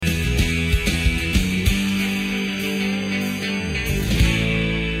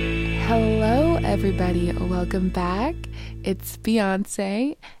everybody, welcome back. It's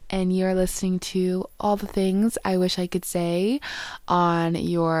Beyonce, and you're listening to All the Things I Wish I Could Say on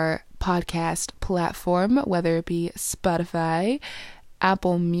your podcast platform, whether it be Spotify,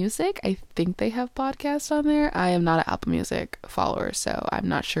 Apple Music. I think they have podcasts on there. I am not an Apple Music follower, so I'm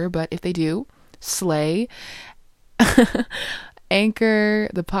not sure, but if they do, slay. Anchor,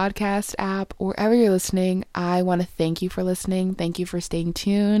 the podcast app, wherever you're listening, I want to thank you for listening. Thank you for staying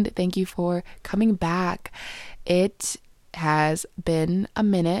tuned. Thank you for coming back. It has been a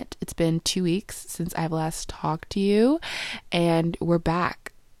minute. It's been 2 weeks since I've last talked to you, and we're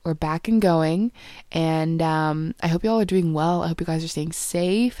back. We're back and going, and I hope you all are doing well. I hope you guys are staying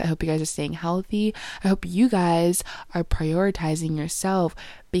safe. I hope you guys are staying healthy. I hope you guys are prioritizing yourself,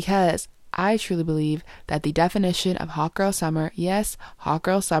 because I truly believe that the definition of hot girl summer, yes, hot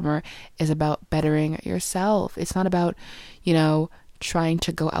girl summer, is about bettering yourself. It's not about, trying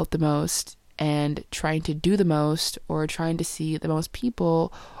to go out the most and trying to do the most, or trying to see the most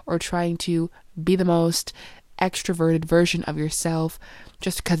people, or trying to be the most extroverted version of yourself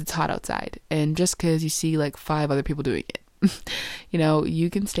just because it's hot outside and just because you see like 5 other people doing it. You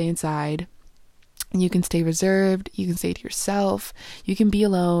can stay inside. You can stay reserved, you can stay to yourself, you can be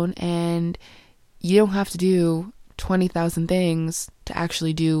alone, and you don't have to do 20,000 things to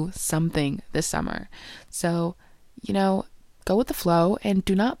actually do something this summer. So, go with the flow and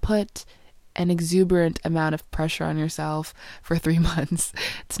do not put an exuberant amount of pressure on yourself for 3 months.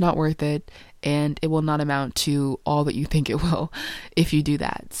 It's not worth it, and it will not amount to all that you think it will if you do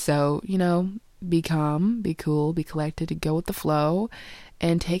that. So, be calm, be cool, be collected, go with the flow,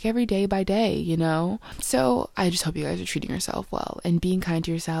 and take every day by day, So I just hope you guys are treating yourself well and being kind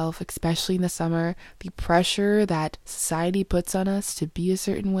to yourself, especially in the summer. The pressure that society puts on us to be a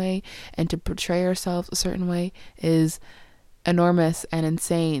certain way and to portray ourselves a certain way is enormous and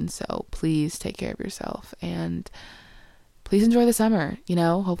insane. So please take care of yourself and please enjoy the summer.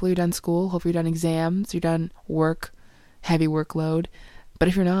 Hopefully you're done school, hopefully you're done exams, you're done work, heavy workload. But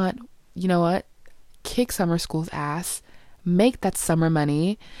if you're not, you know what? Kick summer school's ass. Make that summer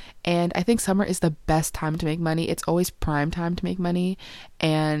money. And I think summer is the best time to make money. It's always prime time to make money.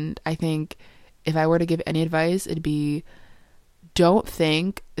 And I think if I were to give any advice, it'd be, don't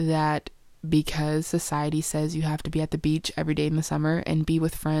think that because society says you have to be at the beach every day in the summer and be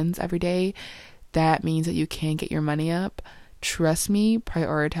with friends every day, that means that you can't get your money up. Trust me,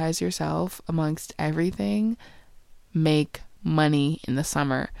 prioritize yourself amongst everything. Make money in the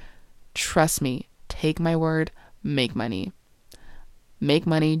summer. Trust me, take my word. Make money. Make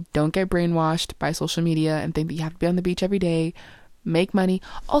money. Don't get brainwashed by social media and think that you have to be on the beach every day. Make money.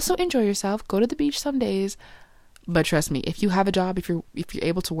 Also enjoy yourself. Go to the beach some days. But trust me, if you have a job, if you're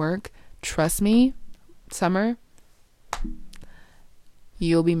able to work, trust me, summer,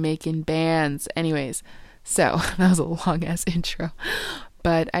 you'll be making bands. Anyways, so that was a long ass intro.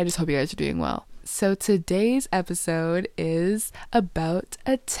 But I just hope you guys are doing well. So today's episode is about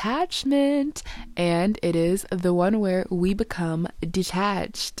attachment, and it is the one where we become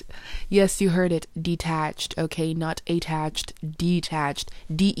detached. Yes, you heard it, detached, okay? Not attached, detached,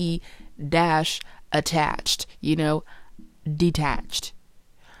 D-E-attached, detached.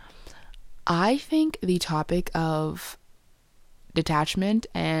 I think the topic of detachment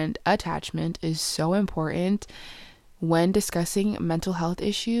and attachment is so important when discussing mental health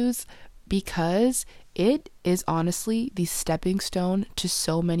issues, because it is honestly the stepping stone to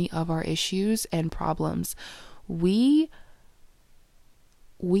so many of our issues and problems. We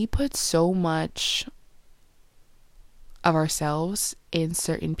put so much of ourselves in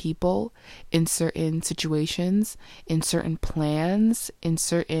certain people, in certain situations, in certain plans, in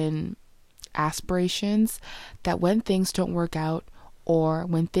certain aspirations, that when things don't work out or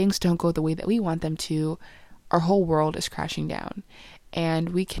when things don't go the way that we want them to, our whole world is crashing down. And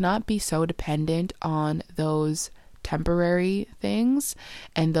we cannot be so dependent on those temporary things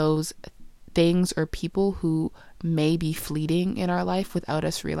and those things or people who may be fleeting in our life without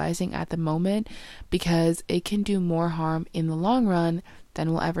us realizing at the moment, because it can do more harm in the long run than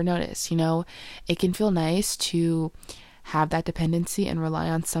we'll ever notice. It can feel nice to have that dependency and rely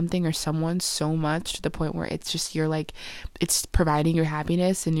on something or someone so much to the point where it's just it's providing your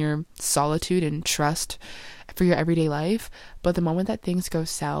happiness and your solitude and trust for your everyday life. But the moment that things go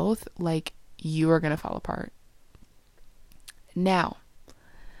south, you are going to fall apart. Now,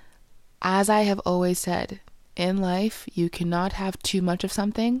 as I have always said, in life, you cannot have too much of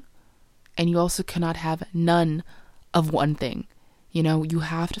something, and you also cannot have none of one thing. You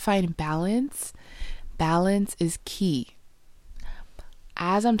have to find balance. Balance is key.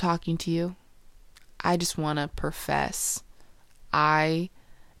 As I'm talking to you, I just want to profess I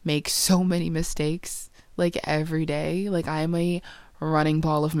make so many mistakes, like every day. Like I'm a running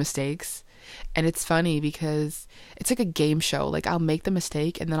ball of mistakes. And it's funny because it's like a game show. Like I'll make the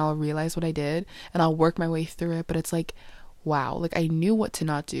mistake and then I'll realize what I did and I'll work my way through it. But it's like, wow, like I knew what to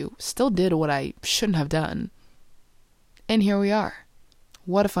not do, still did what I shouldn't have done. And here we are.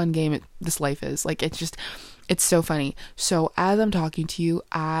 What a fun game this life is. Like it's so funny. So as I'm talking to you,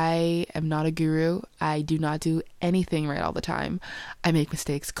 I am not a guru. I do not do anything right all the time. I make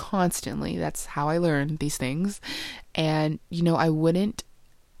mistakes constantly. That's how I learn these things. And, I wouldn't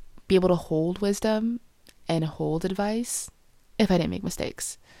be able to hold wisdom and hold advice if I didn't make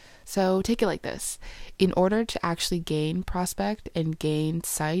mistakes. So take it like this. In order to actually gain prospect and gain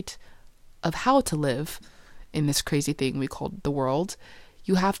sight of how to live in this crazy thing we call the world,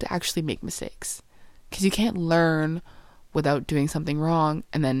 you have to actually make mistakes. Because you can't learn without doing something wrong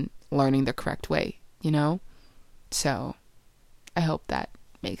and then learning the correct way, So I hope that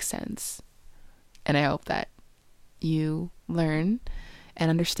makes sense. And I hope that you learn and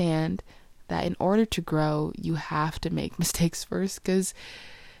understand that in order to grow, you have to make mistakes first. Because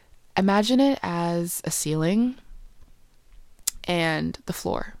imagine it as a ceiling and the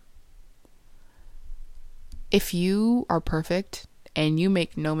floor. If you are perfect and you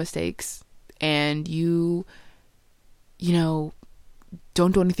make no mistakes and you don't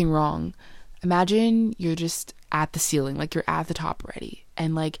do anything wrong, imagine you're just at the ceiling, like you're at the top already.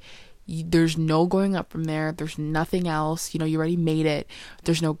 And like, there's no going up from there. There's nothing else. You already made it.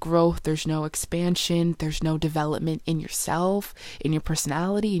 There's no growth. There's no expansion. There's no development in yourself, in your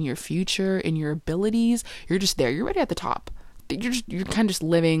personality, in your future, in your abilities. You're just there. You're already at the top. You're kind of just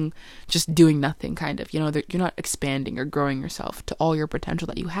living, just doing nothing, kind of. You're not expanding or growing yourself to all your potential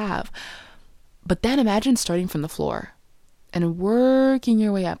that you have. But then imagine starting from the floor and working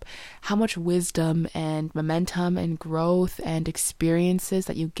your way up. How much wisdom and momentum and growth and experiences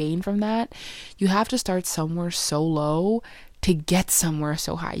that you gain from that. You have to start somewhere so low to get somewhere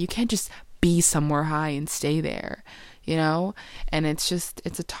so high. You can't just be somewhere high and stay there, And it's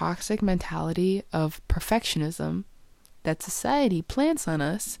a toxic mentality of perfectionism that society plants on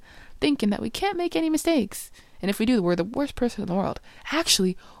us, thinking that we can't make any mistakes. And if we do, we're the worst person in the world.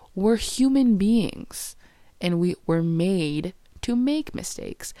 Actually, we're human beings. And we were made to make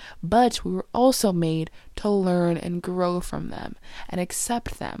mistakes, but we were also made to learn and grow from them and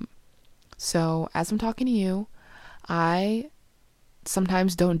accept them. So as I'm talking to you, I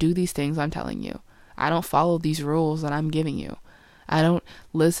sometimes don't do these things I'm telling you. I don't follow these rules that I'm giving you. I don't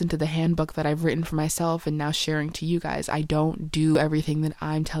listen to the handbook that I've written for myself and now sharing to you guys. I don't do everything that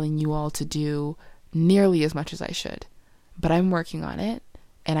I'm telling you all to do nearly as much as I should. But I'm working on it,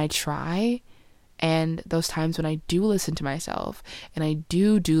 and I try. And those times when I do listen to myself and I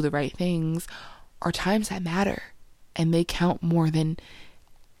do the right things are times that matter, and they count more than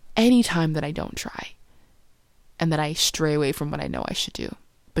any time that I don't try and that I stray away from what I know I should do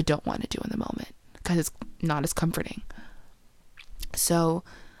but don't want to do in the moment because it's not as comforting. So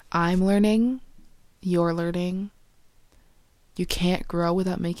I'm learning, you're learning. You can't grow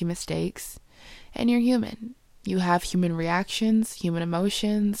without making mistakes, and you're human. You have human reactions, human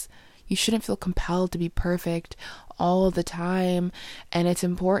emotions. You shouldn't feel compelled to be perfect all of the time. And it's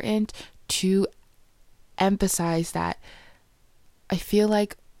important to emphasize that. I feel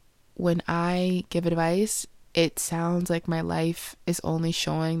like when I give advice, it sounds like my life is only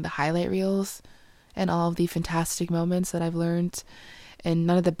showing the highlight reels and all of the fantastic moments that I've learned and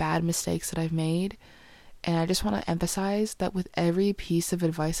none of the bad mistakes that I've made. And I just want to emphasize that with every piece of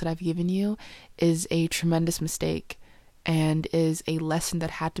advice that I've given you is a tremendous mistake and is a lesson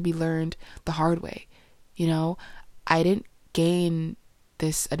that had to be learned the hard way. I didn't gain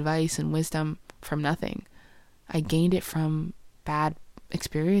this advice and wisdom from nothing. I gained it from bad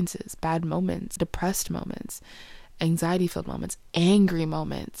experiences, bad moments, depressed moments, anxiety-filled moments, angry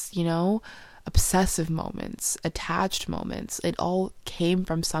moments, obsessive moments, attached moments. It all came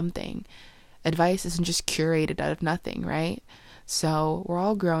from something. Advice isn't just curated out of nothing, right? So we're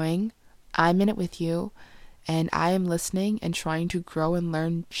all growing. I'm in it with you, and I am listening and trying to grow and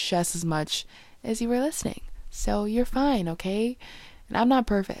learn just as much as you were listening. So you're fine, okay? And I'm not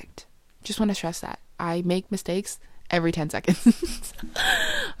perfect. Just want to stress that. I make mistakes every 10 seconds.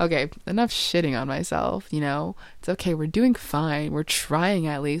 Okay, enough shitting on myself, It's okay, we're doing fine. We're trying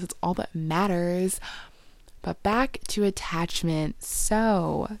at least. It's all that matters. But back to attachment.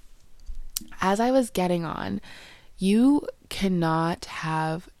 So, as I was getting on, you cannot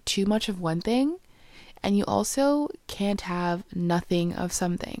have too much of one thing, and you also can't have nothing of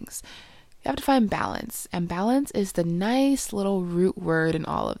some things. You have to find balance, and balance is the nice little root word in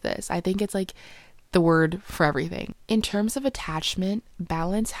all of this. I think it's like the word for everything. In terms of attachment,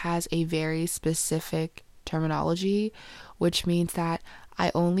 balance has a very specific terminology, which means that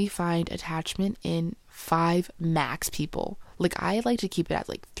I only find attachment in 5 max people. Like, I like to keep it at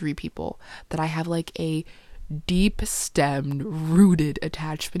like 3 people that I have like a deep stemmed, rooted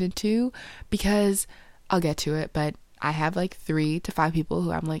attachment into, because I'll get to it, but I have like 3 to 5 people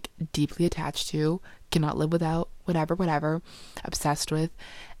who I'm like deeply attached to, cannot live without, whatever, obsessed with.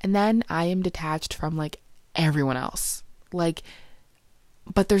 And then I am detached from like everyone else. Like,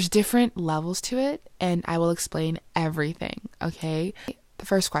 but there's different levels to it, and I will explain everything, okay? The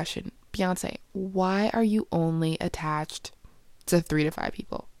first question, Beyonce, why are you only attached to 3 to 5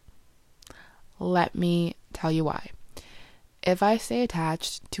 people? Let me tell you why. If I stay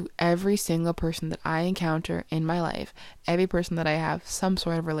attached to every single person that I encounter in my life, every person that I have some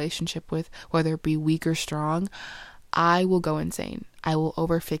sort of relationship with, whether it be weak or strong, I will go insane. I will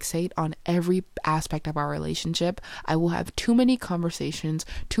overfixate on every aspect of our relationship. I will have too many conversations,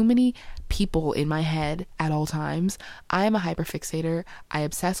 too many people in my head at all times. I am a hyperfixator. I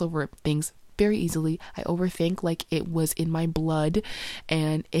obsess over things very easily. I overthink like it was in my blood.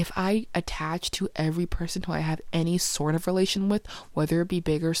 And if I attach to every person who I have any sort of relation with, whether it be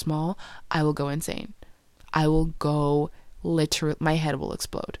big or small, I will go insane. I will go literally, my head will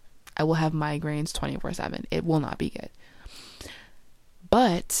explode. I will have migraines 24/7. It will not be good.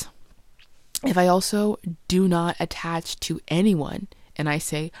 But if I also do not attach to anyone, and I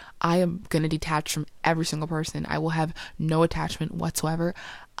say I am going to detach from every single person, I will have no attachment whatsoever,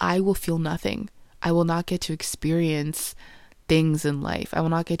 I will feel nothing. I will not get to experience things in life. I will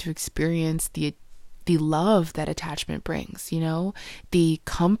not get to experience the love that attachment brings, you know, the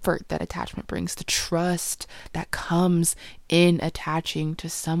comfort that attachment brings, the trust that comes in attaching to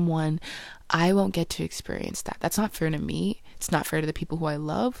someone. I won't get to experience that. That's not fair to me. It's not fair to the people who I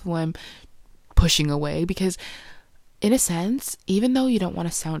love, who I'm pushing away, because in a sense, even though you don't want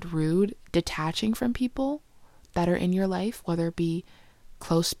to sound rude, detaching from people that are in your life, whether it be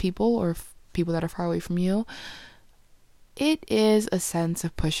close people or people that are far away from you, it is a sense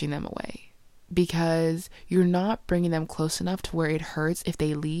of pushing them away, because you're not bringing them close enough to where it hurts if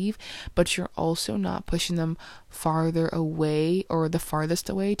they leave, but you're also not pushing them farther away or the farthest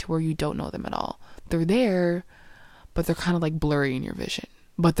away to where you don't know them at all. They're there, but they're kind of like blurry in your vision,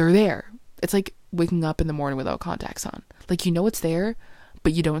 but they're there. It's like waking up in the morning without contacts on. Like, you know it's there,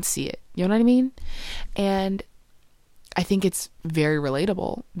 but you don't see it. You know what I mean? And I think it's very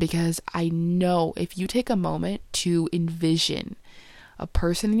relatable, because I know if you take a moment to envision a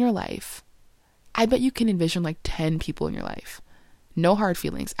person in your life, I bet you can envision like 10 people in your life, no hard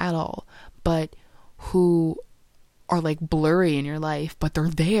feelings at all, but who are like blurry in your life, but they're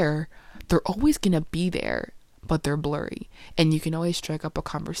there. They're always going to be there, but they're blurry. And you can always strike up a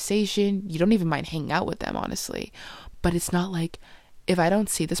conversation. You don't even mind hanging out with them, honestly. But it's not like, if I don't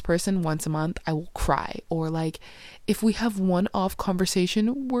see this person once a month, I will cry. Or like, if we have one off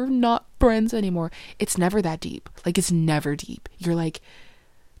conversation, we're not friends anymore. It's never that deep. Like, it's never deep. You're like,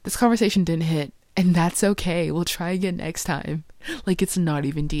 this conversation didn't hit, and that's okay. We'll try again next time. Like, it's not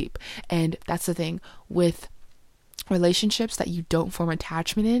even deep. And that's the thing with relationships that you don't form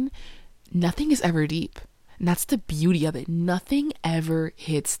attachment in, nothing is ever deep. And that's the beauty of it. Nothing ever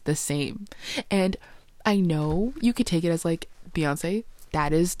hits the same. And I know you could take it as like, Beyonce,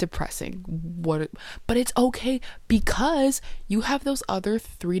 that is depressing. But it's okay, because you have those other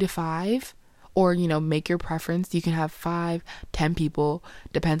 3 to 5, or, you know, make your preference. You can have 5, 10 people,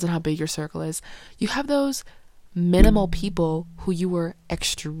 depends on how big your circle is. You have those minimal people who you were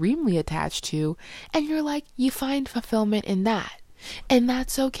extremely attached to, and you're like, you find fulfillment in that. And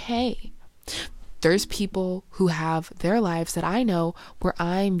that's okay. There's people who have their lives that I know where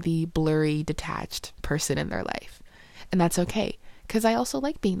I'm the blurry, detached person in their life. And that's okay, because I also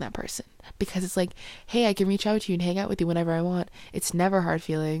like being that person, because it's like, hey, I can reach out to you and hang out with you whenever I want. It's never hard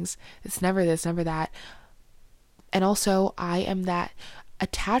feelings. It's never this, never that. And also, I am that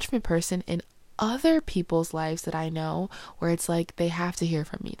attachment person in other people's lives that I know, where it's like they have to hear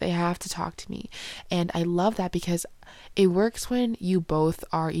from me. They have to talk to me. And I love that, because it works when you both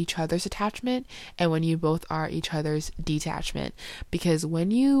are each other's attachment and when you both are each other's detachment. Because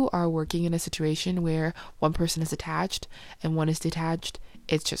when you are working in a situation where one person is attached and one is detached,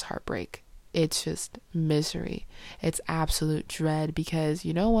 it's just heartbreak. It's just misery. It's absolute dread, because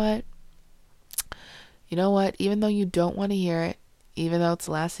you know what? Even though you don't want to hear it, even though it's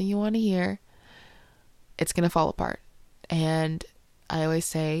the last thing you want to hear, it's going to fall apart. And I always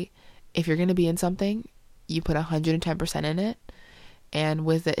say, if you're going to be in something, you put 110% in it. And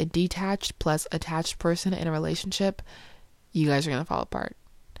with a detached plus attached person in a relationship, you guys are going to fall apart.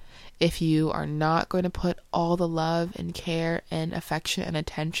 If you are not going to put all the love and care and affection and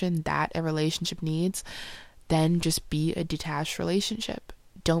attention that a relationship needs, then just be a detached relationship.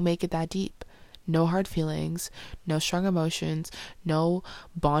 Don't make it that deep. No hard feelings, no strong emotions, no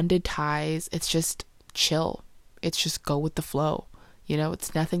bonded ties. It's just chill. It's just go with the flow.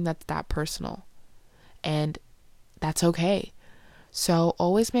 It's nothing that's that personal. And that's okay. So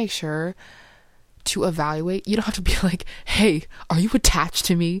always make sure to evaluate. You don't have to be like, hey, are you attached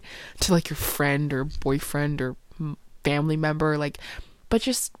to me? To like your friend or boyfriend or family member? But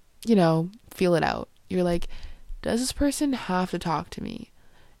just, feel it out. You're like, does this person have to talk to me?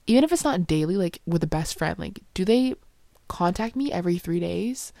 Even if it's not daily, like with a best friend, do they contact me every 3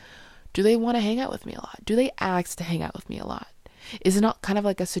 days? Do they want to hang out with me a lot? Do they ask to hang out with me a lot? Is it not kind of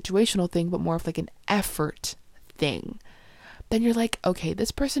like a situational thing, but more of like an effort thing? Then you're like, okay,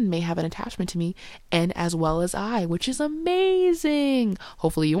 this person may have an attachment to me and as well as I, which is amazing.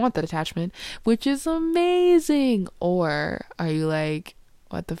 Hopefully you want that attachment, which is amazing. Or are you like,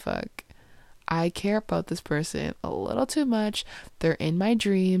 what the fuck? I care about this person a little too much. They're in my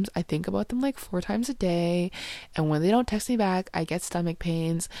dreams. I think about them like 4 times a day. And when they don't text me back, I get stomach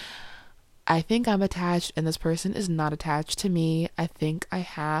pains. I think I'm attached and this person is not attached to me. I think I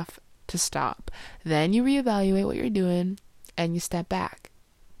have to stop. Then you reevaluate what you're doing and you step back.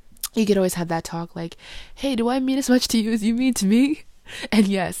 You could always have that talk like, hey, do I mean as much to you as you mean to me? And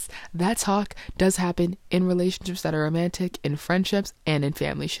yes, that talk does happen in relationships that are romantic, in friendships, and in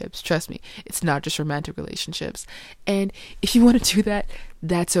family ships. Trust me, it's not just romantic relationships. And if you want to do that,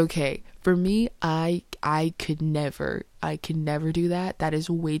 that's okay. For me, I could never do that. That is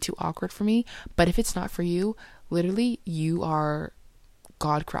way too awkward for me. But if it's not for you, literally, you are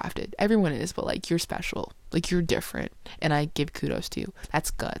God crafted. Everyone is, but you're special. You're different. And I give kudos to you.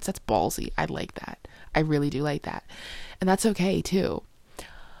 That's guts. That's ballsy. I like that. I really do like that. And that's okay too.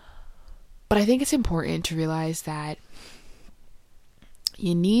 But I think it's important to realize that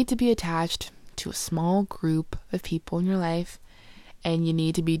you need to be attached to a small group of people in your life, and you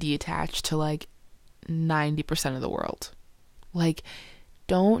need to be detached to 90% of the world.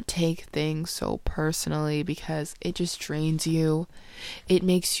 Don't take things so personally because it just drains you. It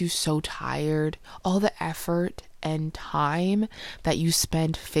makes you so tired. All the effort and time that you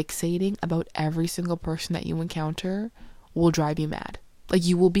spend fixating about every single person that you encounter will drive you mad.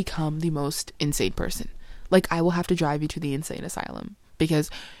 You will become the most insane person. I will have to drive you to the insane asylum because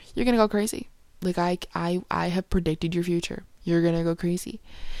you're gonna go crazy. I have predicted your future. You're gonna go crazy.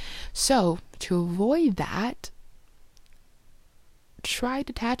 So to avoid that, try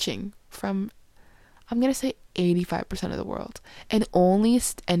detaching from, I'm gonna say 85% of the world, and only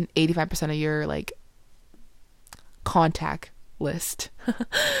and 85% of your contact list,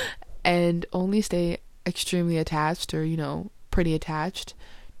 and only stay extremely attached or pretty attached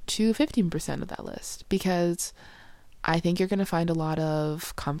to 15% of that list, because I think you're going to find a lot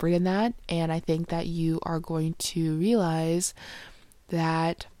of comfort in that. And I think that you are going to realize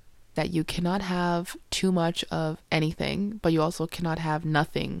that you cannot have too much of anything, but you also cannot have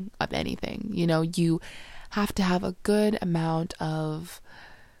nothing of anything. You have to have a good amount of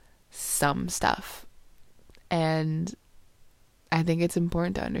some stuff. And I think it's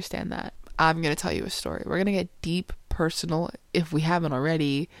important to understand that. I'm going to tell you a story. We're going to get deep, personal, if we haven't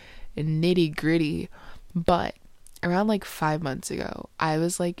already, nitty gritty. But around 5 months ago, I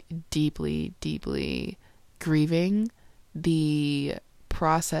was deeply, deeply grieving the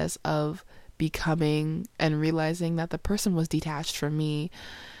process of becoming and realizing that the person was detached from me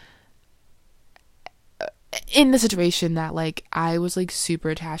in the situation that I was super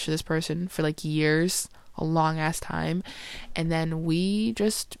attached to this person for years, a long ass time, and then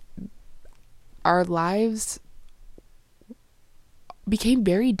our lives became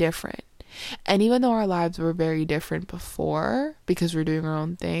very different. And even though our lives were very different before, because we're doing our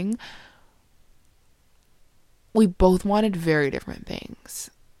own thing, we both wanted very different things.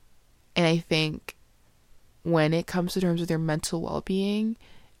 And I think when it comes to terms with your mental well-being,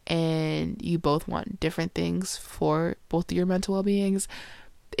 and you both want different things for both of your mental well-beings,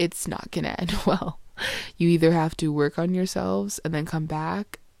 it's not gonna end well. You either have to work on yourselves and then come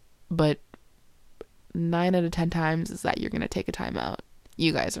back, but 9 out of 10 times is that you're gonna take a time out.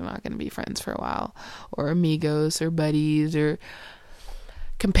 You guys are not gonna be friends for a while, or amigos, or buddies, or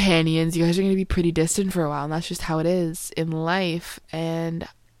companions. You guys are gonna be pretty distant for a while, and that's just how it is in life. And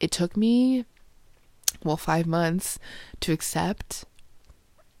it took me 5 months to accept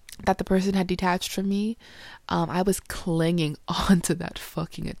that the person had detached from me. I was clinging on to that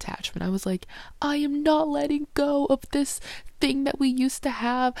fucking attachment. I was like, I am not letting go of this thing that we used to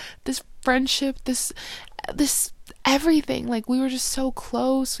have, this friendship, this everything. Like, we were just so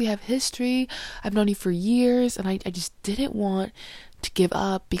close. We have history. I've known you for years, and I just didn't want to give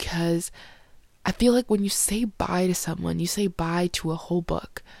up, because I feel like when you say bye to someone, you say bye to a whole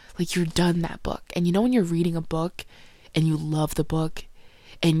book. Like, you're done that book. And you know when you're reading a book and you love the book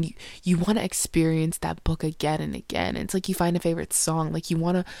and you want to experience that book again and again. It's like you find a favorite song. Like, you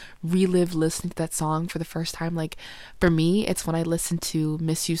want to relive listening to that song for the first time. Like, for me, it's when I listen to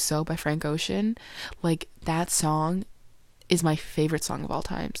Miss You So by Frank Ocean. Like, that song is my favorite song of all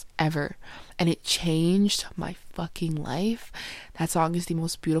times, ever. And it changed my fucking life. That song is the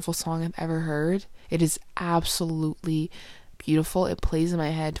most beautiful song I've ever heard. It is absolutely beautiful. It plays in my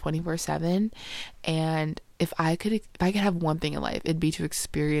head 24/7. And if I could have one thing in life, it'd be to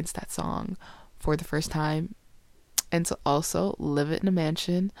experience that song for the first time, and to also live it in a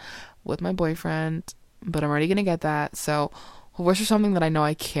mansion with my boyfriend. But I'm already gonna get that. So I wish for something that I know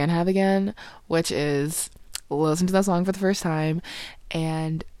I can have again, which is listen to that song for the first time.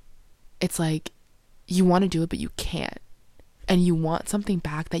 And it's like, you want to do it, but you can't. And you want something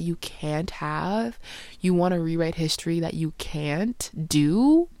back that you can't have. You want to rewrite history that you can't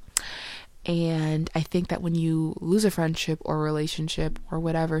do. And I think that when you lose a friendship or relationship or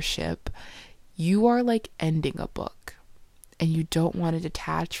whatever ship, you are like ending a book, and you don't want to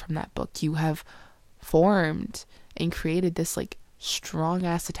detach from that book. You have formed and created this like strong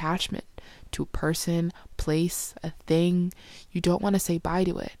ass attachment to a person, place, a thing. You don't want to say bye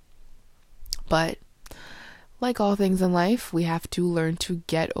to it. But like all things in life, we have to learn to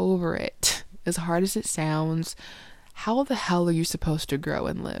get over it. As hard as it sounds, how the hell are you supposed to grow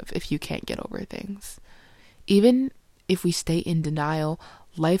and live if you can't get over things? Even if we stay in denial,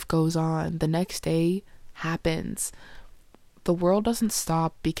 life goes on. The next day happens. The world doesn't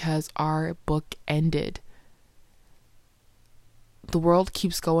stop because our book ended. The world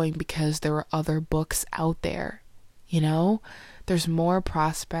keeps going because there are other books out there, you know? There's more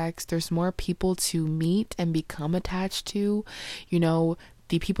prospects. There's more people to meet and become attached to. You know,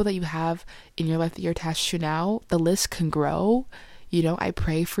 the people that you have in your life that you're attached to now, the list can grow. You know, I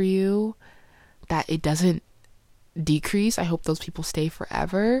pray for you that it doesn't decrease. I hope those people stay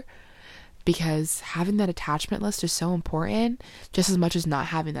forever, because having that attachment list is so important, just as much as not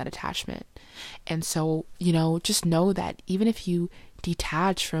having that attachment. And so, you know, just know that even if you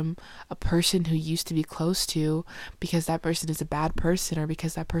detach from a person who you used to be close to because that person is a bad person, or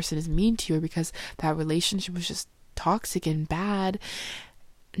because that person is mean to you, or because that relationship was just toxic and bad,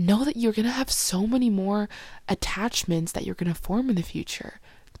 know that you're going to have so many more attachments that you're going to form in the future.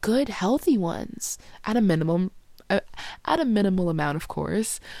 Good, healthy ones at a minimal amount, of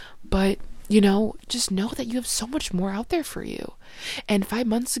course. But, you know, just know that you have so much more out there for you. And 5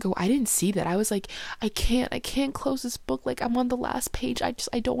 months ago, I didn't see that. I was like, I can't close this book. Like, I'm on the last page. I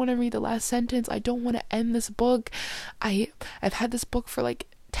don't want to read the last sentence. I don't want to end this book. I've had this book for like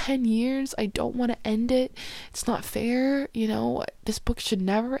 10 years. I don't want to end it. It's not fair. You know, this book should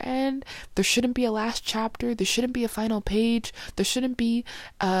never end. There shouldn't be a last chapter. There shouldn't be a final page. There shouldn't be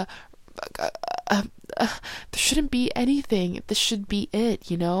there shouldn't be anything. This should be it,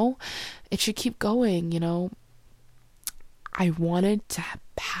 you know? It should keep going, you know? I wanted to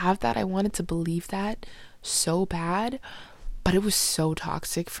have that. I wanted to believe that so bad, but it was so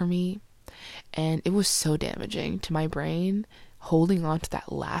toxic for me, and it was so damaging to my brain, holding on to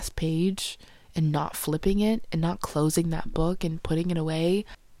that last page and not flipping it and not closing that book and putting it away.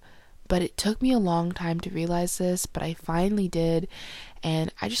 But it took me a long time to realize this, but I finally did.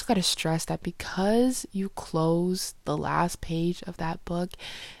 And I just gotta stress that because you close the last page of that book,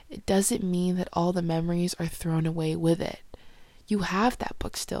 it doesn't mean that all the memories are thrown away with it. You have that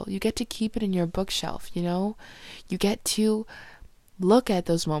book still. You get to keep it in your bookshelf, you know? You get to look at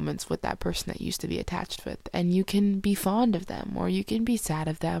those moments with that person that you used to be attached with, and you can be fond of them, or you can be sad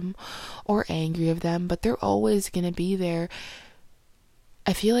of them, or angry of them, but they're always gonna be there.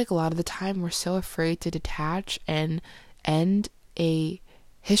 I feel like a lot of the time we're so afraid to detach and end a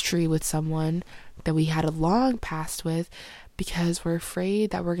history with someone that we had a long past with, because we're afraid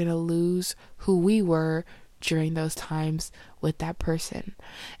that we're going to lose who we were during those times with that person.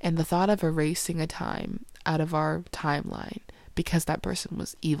 And the thought of erasing a time out of our timeline because that person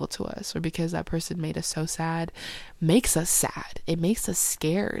was evil to us, or because that person made us so sad, makes us sad. It makes us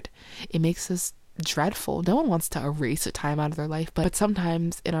scared. It makes us dreadful. No one wants to erase a time out of their life, but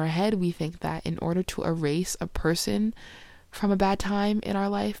sometimes in our head we think that in order to erase a person from a bad time in our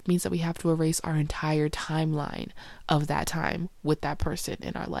life means that we have to erase our entire timeline of that time with that person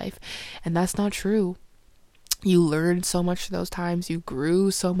in our life. And that's not true. You learned so much through those times. You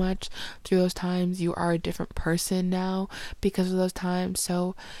grew so much through those times. You are a different person now because of those times.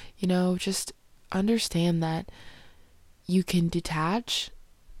 So, you know, just understand that you can detach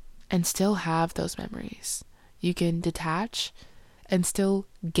and still have those memories. You can detach and still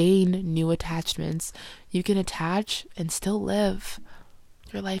gain new attachments. You can attach and still live.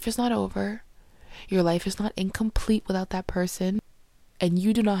 Your life is not over. Your life is not incomplete without that person. And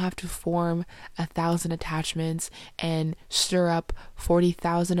you do not have to form 1,000 attachments and stir up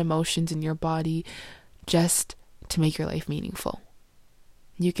 40,000 emotions in your body just to make your life meaningful.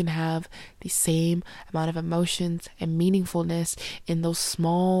 You can have the same amount of emotions and meaningfulness in those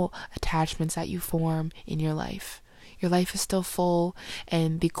small attachments that you form in your life. Your life is still full,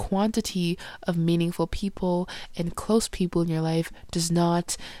 and the quantity of meaningful people and close people in your life does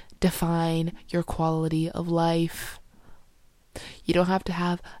not define your quality of life. You don't have to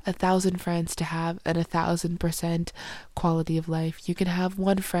have 1,000 friends to have an 1,000% quality of life. You can have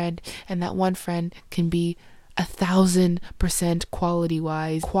one friend, and that one friend can be 1,000%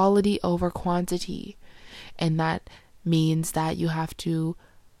 quality-wise, quality over quantity. And that means that you have to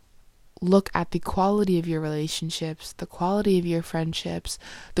look at the quality of your relationships, the quality of your friendships,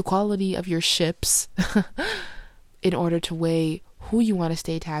 the quality of your ships in order to weigh who you want to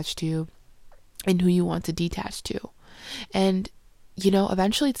stay attached to and who you want to detach to. And,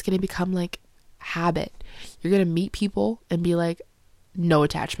 eventually it's going to become like habit. You're going to meet people and be like, no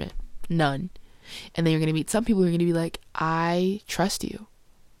attachment, none. And then you're going to meet some people who are going to be like, I trust you.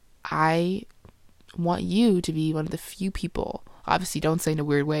 I want you to be one of the few people. Obviously, don't say in a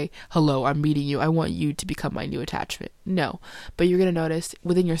weird way, hello, I'm meeting you. I want you to become my new attachment. No. But you're going to notice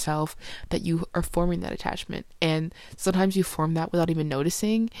within yourself that you are forming that attachment. And sometimes you form that without even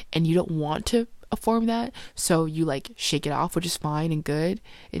noticing, and you don't want to form that. So you shake it off, which is fine and good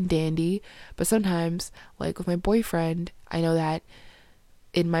and dandy. But sometimes, with my boyfriend, I know that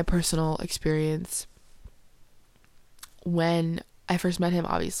in my personal experience, when I first met him,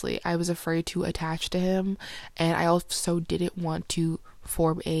 obviously, I was afraid to attach to him, and I also didn't want to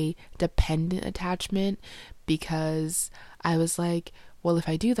form a dependent attachment because I was like, well, if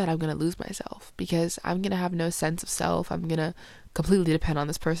I do that, I'm going to lose myself because I'm going to have no sense of self. I'm going to completely depend on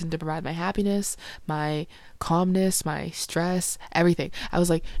this person to provide my happiness, my calmness, my stress, everything. I was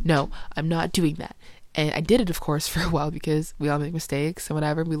like, no, I'm not doing that. And I did it, of course, for a while because we all make mistakes and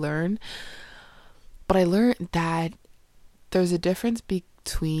whatever, we learn. But I learned that there's a difference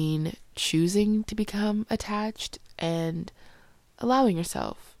between choosing to become attached and allowing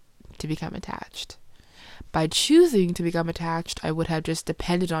yourself to become attached. By choosing to become attached, I would have just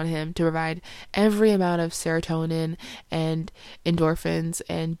depended on him to provide every amount of serotonin and endorphins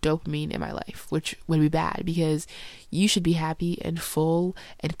and dopamine in my life, which would be bad because you should be happy and full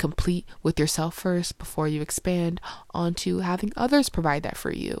and complete with yourself first before you expand onto having others provide that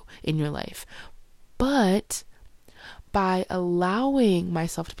for you in your life. But by allowing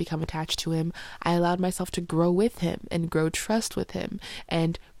myself to become attached to him, I allowed myself to grow with him and grow trust with him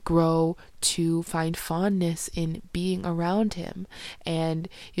and grow to find fondness in being around him. And,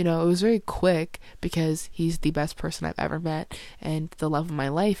 it was very quick because he's the best person I've ever met and the love of my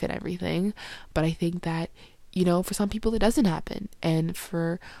life and everything. But I think that, for some people it doesn't happen. And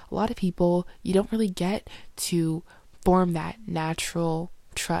for a lot of people, you don't really get to form that natural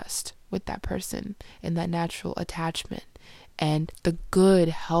trust with that person and that natural attachment and the good,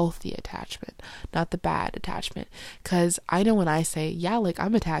 healthy attachment, not the bad attachment. Because I know when I say, yeah,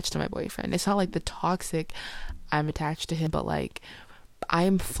 I'm attached to my boyfriend, it's not like the toxic I'm attached to him, but I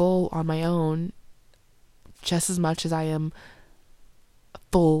am full on my own just as much as I am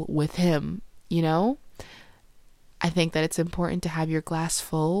full with him, I think that it's important to have your glass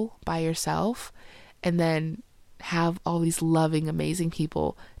full by yourself and then have all these loving, amazing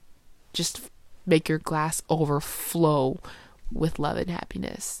people just make your glass overflow with love and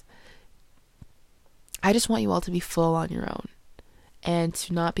happiness. I just want you all to be full on your own and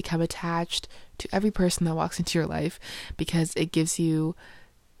to not become attached to every person that walks into your life because it gives you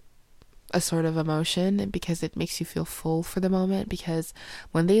a sort of emotion and because it makes you feel full for the moment, because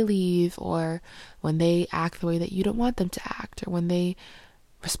when they leave or when they act the way that you don't want them to act or when they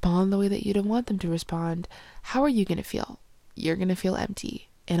respond the way that you don't want them to respond, how are you going to feel? You're going to feel empty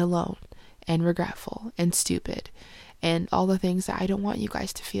and alone and regretful and stupid and all the things that I don't want you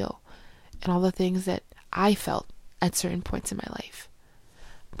guys to feel and all the things that I felt at certain points in my life.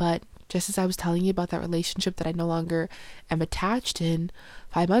 But just as I was telling you about that relationship that I no longer am attached in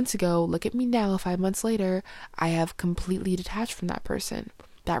 5 months ago, look at me now, 5 months later, I have completely detached from that person,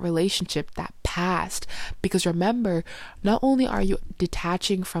 that relationship, that past. Because remember, not only are you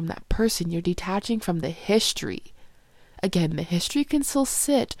detaching from that person, you're detaching from the history. Again, the history can still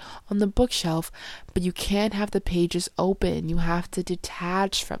sit on the bookshelf, but you can't have the pages open. You have to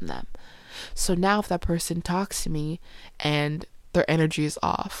detach from them. So now if that person talks to me and their energy is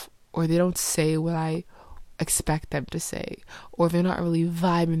off, or they don't say what I expect them to say, or they're not really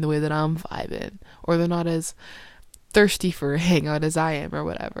vibing the way that I'm vibing, or they're not as thirsty for a hangout as I am, or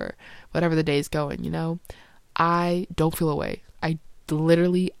whatever the day's going, I don't feel away.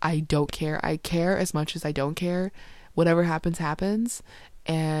 I don't care. I care as much as I don't care. Whatever happens, happens,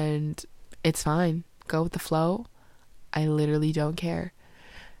 and it's fine. Go with the flow. I literally don't care.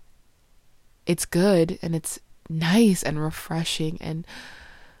 It's good, and it's nice and refreshing, and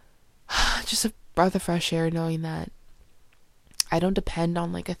just a breath of fresh air knowing that I don't depend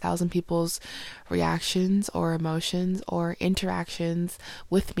on like 1,000 people's reactions or emotions or interactions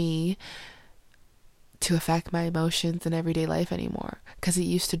with me to affect my emotions in everyday life anymore, because it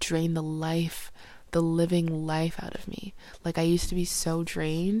used to drain the living life out of me. Like, I used to be so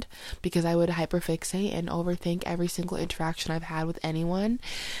drained because I would hyperfixate and overthink every single interaction I've had with anyone,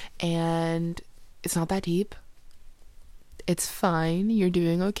 and it's not that deep. It's fine. You're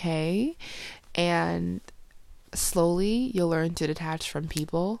doing okay. And slowly you'll learn to detach from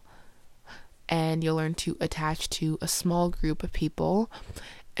people, and you'll learn to attach to a small group of people,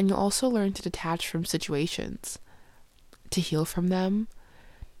 and you'll also learn to detach from situations, to heal from them,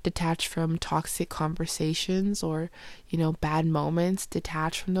 detach from toxic conversations or, bad moments,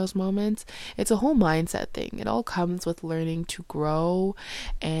 detach from those moments. It's a whole mindset thing. It all comes with learning to grow,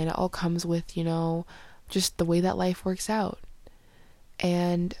 and it all comes with, just the way that life works out.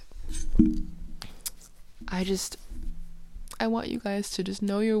 And I want you guys to just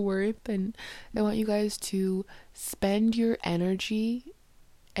know your worth, and I want you guys to spend your energy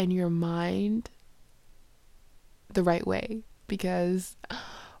and your mind the right way, because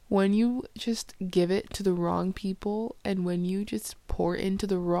when you just give it to the wrong people and when you just pour into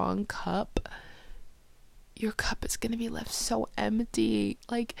the wrong cup, your cup is going to be left so empty.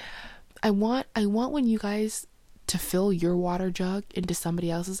 Like, I want when you guys to fill your water jug into somebody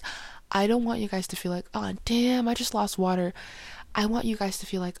else's. I don't want you guys to feel like, oh damn, I just lost water. I want you guys to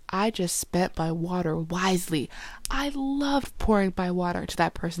feel like I just spent my water wisely. I loved pouring my water into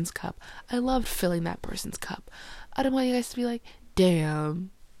that person's cup. I loved filling that person's cup. I don't want you guys to be like,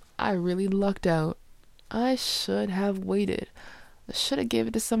 damn, I really lucked out. I should have waited. I should have given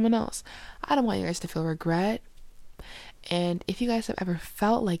it to someone else. I don't want you guys to feel regret. And if you guys have ever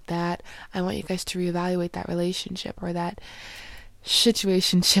felt like that, I want you guys to reevaluate that relationship or that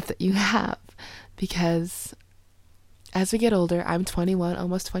situationship that you have, because as we get older, I'm 21,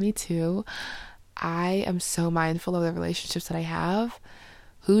 almost 22, I am so mindful of the relationships that I have,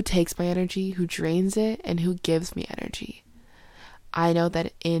 who takes my energy, who drains it, and who gives me energy. I know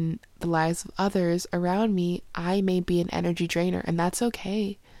that in the lives of others around me, I may be an energy drainer, and that's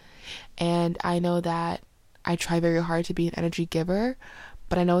okay. And I know that I try very hard to be an energy giver,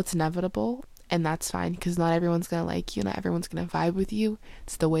 but I know it's inevitable, and that's fine, because not everyone's going to like you, not everyone's going to vibe with you.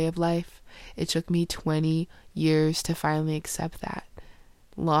 It's the way of life. It took me 20 years to finally accept that.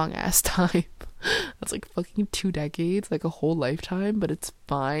 Long ass time. That's like fucking 2 decades, like a whole lifetime, but it's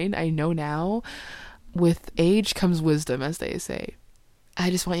fine. I know now. With age comes wisdom, as they say. I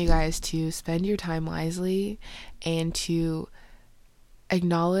just want you guys to spend your time wisely and to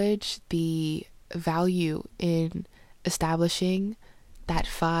acknowledge the value in establishing that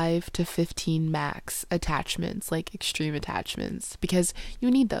 5 to 15 max attachments, like extreme attachments, because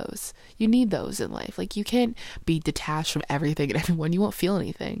you need those in life. Like, you can't be detached from everything and everyone. You won't feel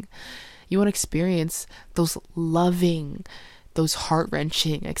anything. You won't experience those loving, those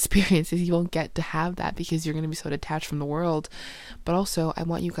heart-wrenching experiences. You won't get to have that because you're going to be so detached from the world. But also, I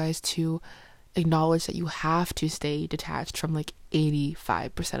want you guys to acknowledge that you have to stay detached from like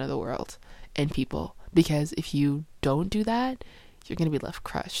 85% of the world and people, because if you don't do that, you're going to be left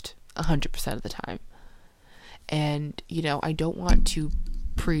crushed 100% of the time. And, I don't want to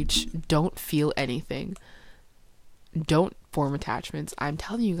preach, don't feel anything. Don't form attachments. I'm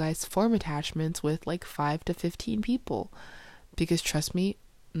telling you guys, form attachments with like 5 to 15 people. Because trust me,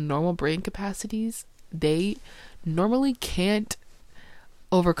 normal brain capacities, they normally can't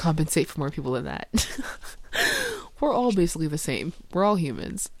overcompensate for more people than that. We're all basically the same. We're all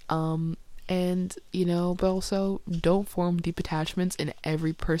humans. And, but also don't form deep attachments in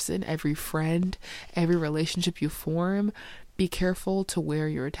every person, every friend, every relationship you form. Be careful to where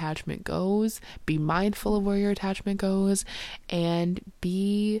your attachment goes. Be mindful of where your attachment goes, and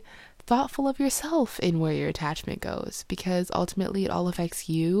be thoughtful of yourself in where your attachment goes, because ultimately it all affects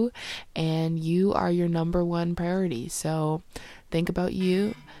you, and you are your number one priority. So think about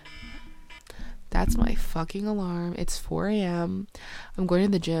you. That's my fucking alarm. It's 4 a.m. I'm going to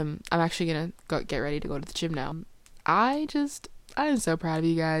the gym. I'm actually gonna get ready to go to the gym now. I just I'm so proud of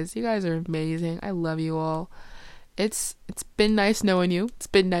you guys. You guys are amazing. I love you all. It's been nice knowing you. It's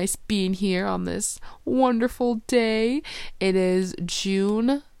been nice being here on this wonderful day. It is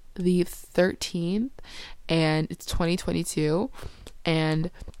June the 13th and it's 2022,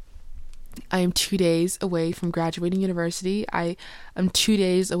 and I am 2 days away from graduating university. I am 2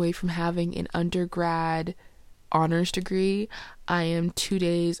 days away from having an undergrad honors degree. I am 2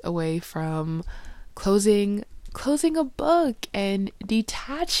 days away from closing a book and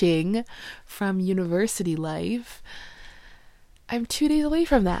detaching from university life. I'm 2 days away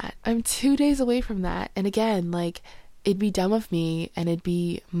from that. And again, like, it'd be dumb of me and it'd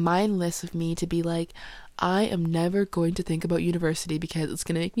be mindless of me to be like, I am never going to think about university because it's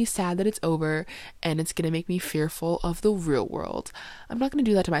going to make me sad that it's over and it's going to make me fearful of the real world. I'm not going to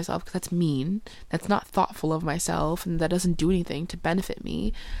do that to myself because that's mean. That's not thoughtful of myself, and that doesn't do anything to benefit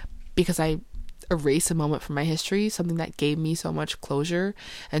me because I erase a moment from my history, something that gave me so much closure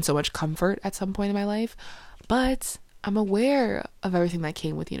and so much comfort at some point in my life. But I'm aware of everything that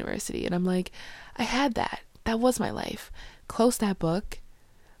came with university, and I'm like, I had that. That was my life. Close that book.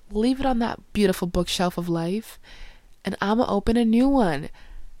 Leave it on that beautiful bookshelf of life, and I'm gonna open a new one.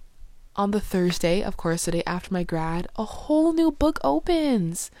 On the Thursday, of course, the day after my grad, a whole new book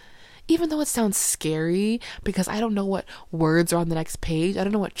opens. Even though it sounds scary because I don't know what words are on the next page, I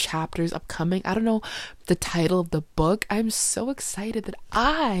don't know what chapter is upcoming, I don't know the title of the book, I'm so excited that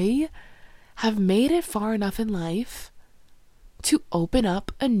I have made it far enough in life to open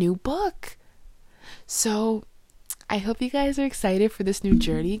up a new book. So I hope you guys are excited for this new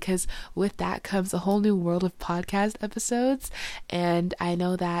journey, because with that comes a whole new world of podcast episodes. And I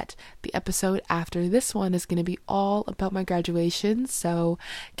know that the episode after this one is going to be all about my graduation. So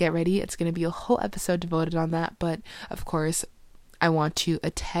get ready. It's going to be a whole episode devoted on that. But of course, I want to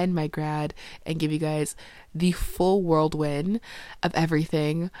attend my grad and give you guys the full whirlwind of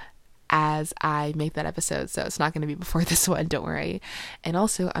everything as I make that episode. So it's not going to be before this one, don't worry. And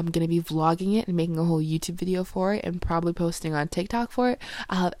also, I'm going to be vlogging it and making a whole YouTube video for it and probably posting on TikTok for it.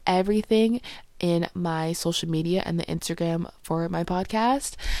 I'll have everything in my social media and the Instagram for my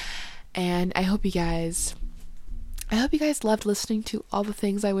podcast. And I hope you guys loved listening to all the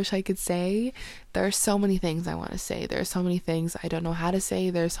things I wish I could say. There are so many things I want to say. There are so many things I don't know how to say.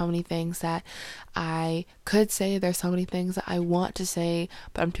 There are so many things that I could say. There are so many things that I want to say,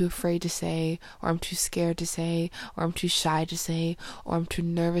 but I'm too afraid to say, or I'm too scared to say, or I'm too shy to say, or I'm too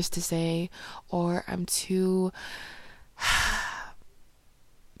nervous to say, or I'm too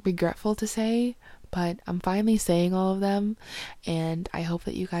regretful to say. But I'm finally saying all of them, and I hope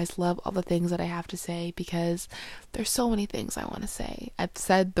that you guys love all the things that I have to say, because there's so many things I want to say. I've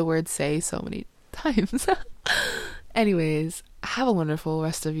said the word say so many times. Anyways, have a wonderful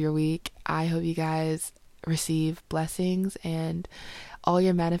rest of your week. I hope you guys receive blessings and all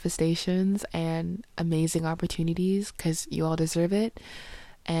your manifestations and amazing opportunities, because you all deserve it.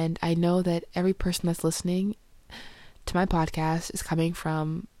 And I know that every person that's listening to my podcast is coming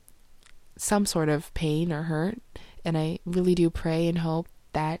from some sort of pain or hurt, and I really do pray and hope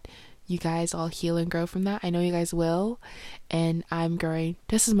that you guys all heal and grow from that. I know you guys will, and I'm growing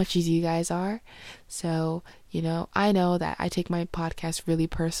just as much as you guys are. So, I know that I take my podcast really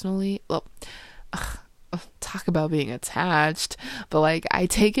personally. Well, talk about being attached, but like, I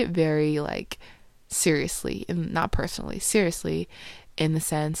take it very like seriously, and not personally, seriously, in the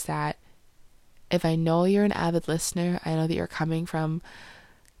sense that if I know you're an avid listener, I know that you're coming from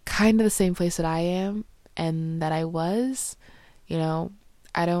kind of the same place that I am and that I was.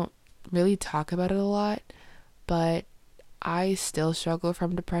 I don't really talk about it a lot, but I still struggle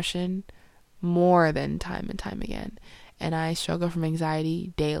from depression more than time and time again, and I struggle from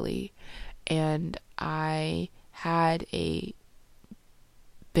anxiety daily, and I had a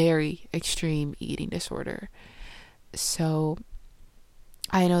very extreme eating disorder. So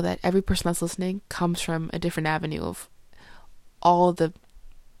I know that every person that's listening comes from a different avenue of all the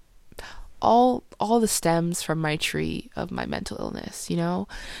stems from my tree of my mental illness,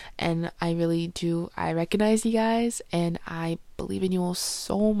 and I recognize you guys, and I believe in you all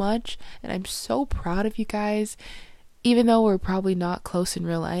so much, and I'm so proud of you guys. Even though we're probably not close in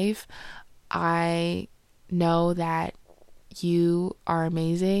real life, I know that you are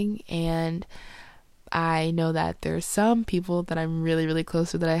amazing, and I know that there's some people that I'm really, really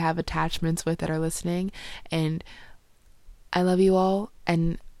close to, that I have attachments with, that are listening, and I love you all,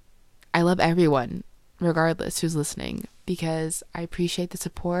 and I love everyone, regardless who's listening, because I appreciate the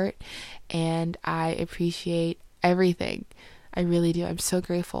support and I appreciate everything. I really do. I'm so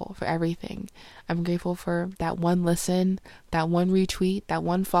grateful for everything. I'm grateful for that one listen, that one retweet, that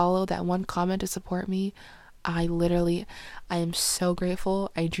one follow, that one comment to support me. I am so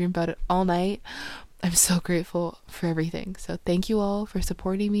grateful. I dream about it all night. I'm so grateful for everything. So thank you all for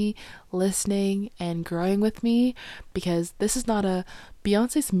supporting me, listening, and growing with me, because this is not a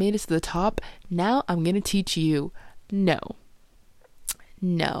Beyonce's made it to the top. Now I'm going to teach you. No,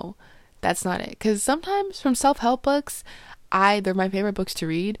 that's not it. Because sometimes from self-help books, they're my favorite books to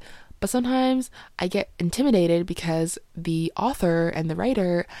read, but sometimes I get intimidated because the author and the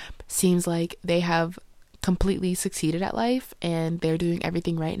writer seems like they have completely succeeded at life and they're doing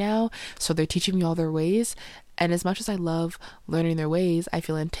everything right now, so they're teaching me all their ways. And as much as I love learning their ways, I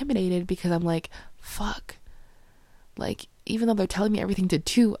feel intimidated because I'm like, fuck, like, even though they're telling me everything to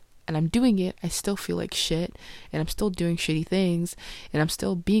do and I'm doing it, I still feel like shit, and I'm still doing shitty things, and I'm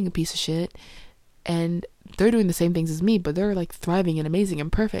still being a piece of shit, and they're doing the same things as me, but they're like thriving and amazing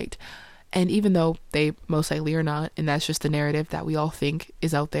and perfect. And even though they most likely are not, and that's just the narrative that we all think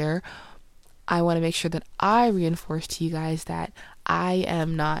is out there, I want to make sure that I reinforce to you guys that I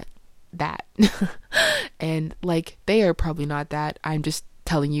am not that. And like, they are probably not that. I'm just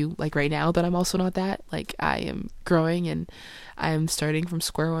telling you, like, right now that I'm also not that. Like, I am growing and I am starting from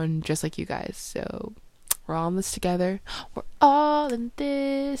square one just like you guys. So we're all in this together. We're all in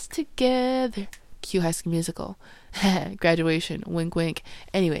this together. Cue High School Musical. Graduation. Wink, wink.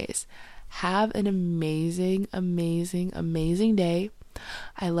 Anyways, have an amazing, amazing, amazing day.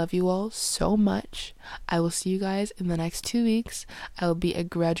 I love you all so much. I will see you guys in the next 2 weeks. I will be a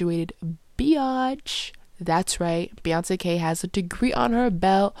graduated biatch. That's right. Beyonce K has a degree on her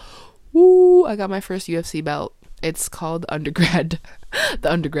belt. Woo! I got my first UFC belt. It's called undergrad.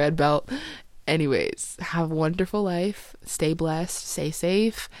 The undergrad belt. Anyways, have a wonderful life. Stay blessed. Stay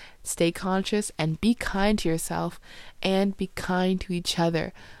safe. Stay conscious. And be kind to yourself. And be kind to each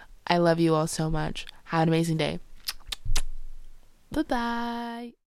other. I love you all so much. Have an amazing day. Bye-bye.